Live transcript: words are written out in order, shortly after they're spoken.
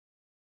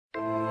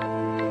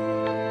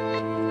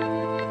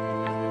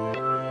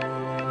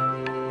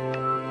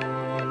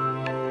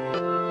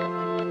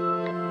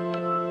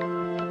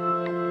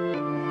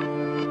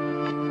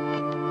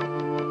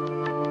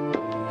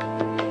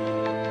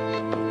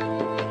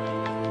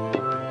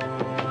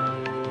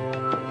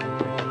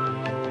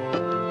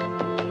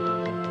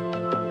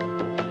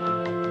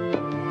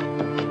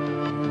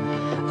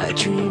I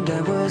dreamed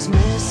I was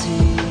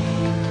missing.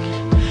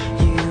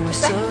 You were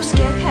so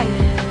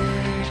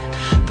scared,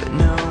 but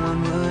no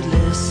one would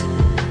listen,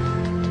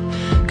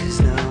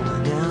 'cause no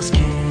one else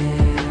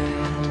cared.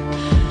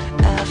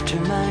 After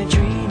my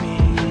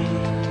dreaming,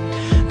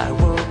 I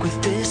woke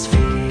with this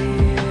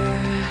fear.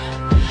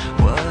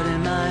 What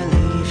am I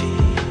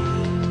leaving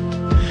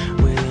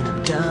when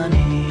I'm done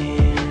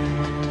here?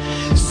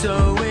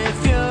 So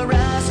if you're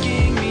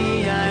asking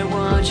me, I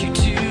want you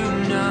to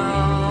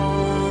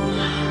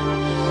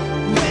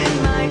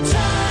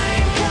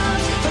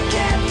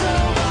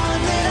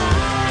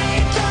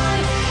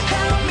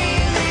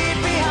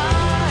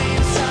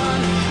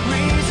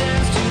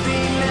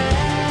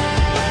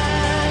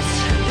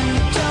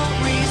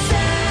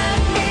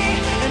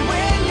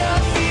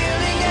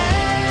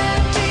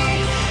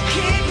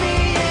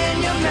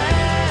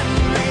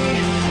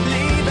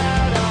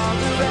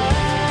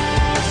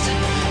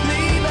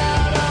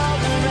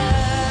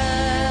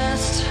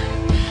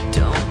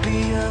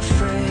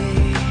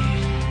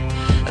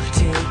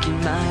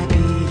my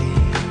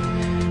beating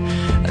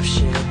of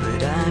shit,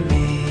 but I'm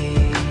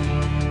me.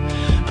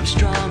 I'm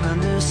strong on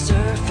the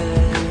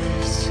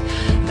surface,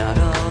 not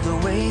all the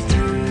way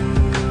through.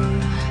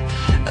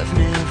 I've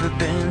never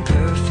been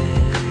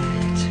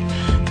perfect,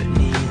 but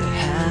neither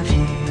have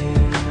you.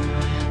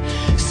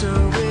 So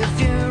if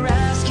you're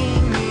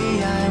asking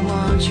me, I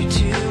want you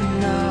to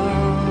know,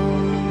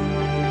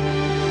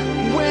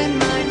 when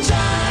my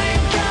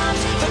time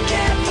comes,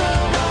 forget the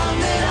wrong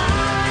that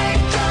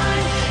I've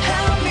done.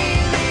 Help me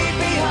leave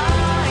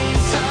behind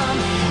some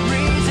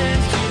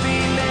reasons to be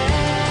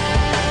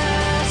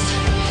missed.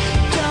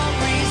 Don't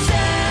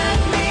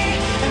resent me,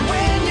 and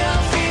when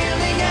you're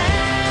feeling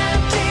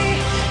empty,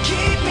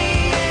 keep me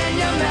in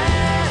your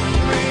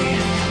memory.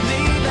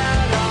 Leave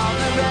out all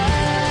the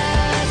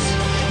rest.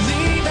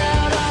 Leave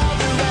out all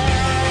the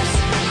rest.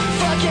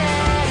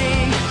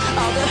 Forgetting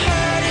all the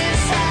hurt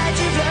inside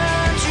you've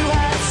learned you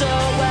had so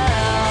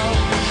well.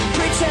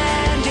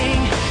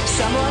 Pretending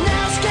someone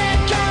else can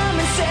come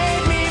and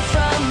save me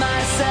from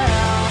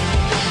myself.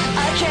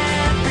 I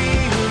can't be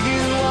who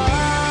you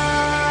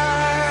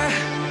are.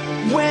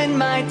 When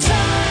my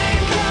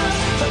time comes,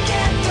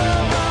 forget the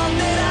wrong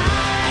that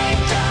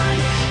I've done.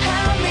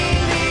 Help me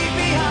leave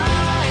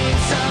behind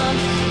some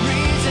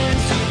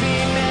reasons to be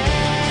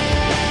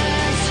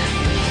missed.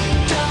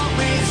 Don't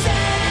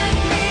resent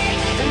me,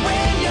 and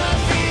when you're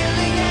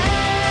feeling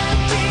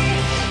empty,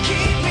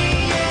 keep me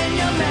in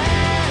your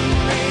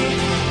memory.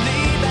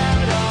 Leave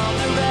out all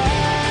the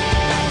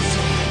rest.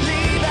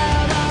 Leave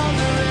out all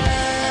the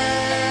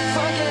rest.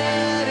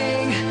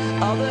 Forgetting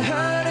all the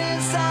hurt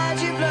inside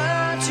you've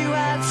learned you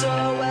had so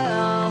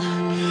well.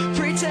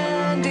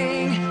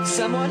 Pretending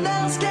someone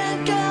else can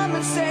come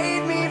and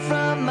save me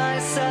from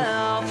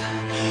myself.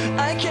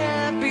 I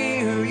can't be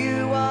who you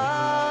are.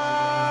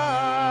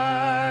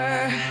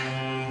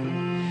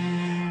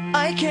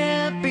 I can't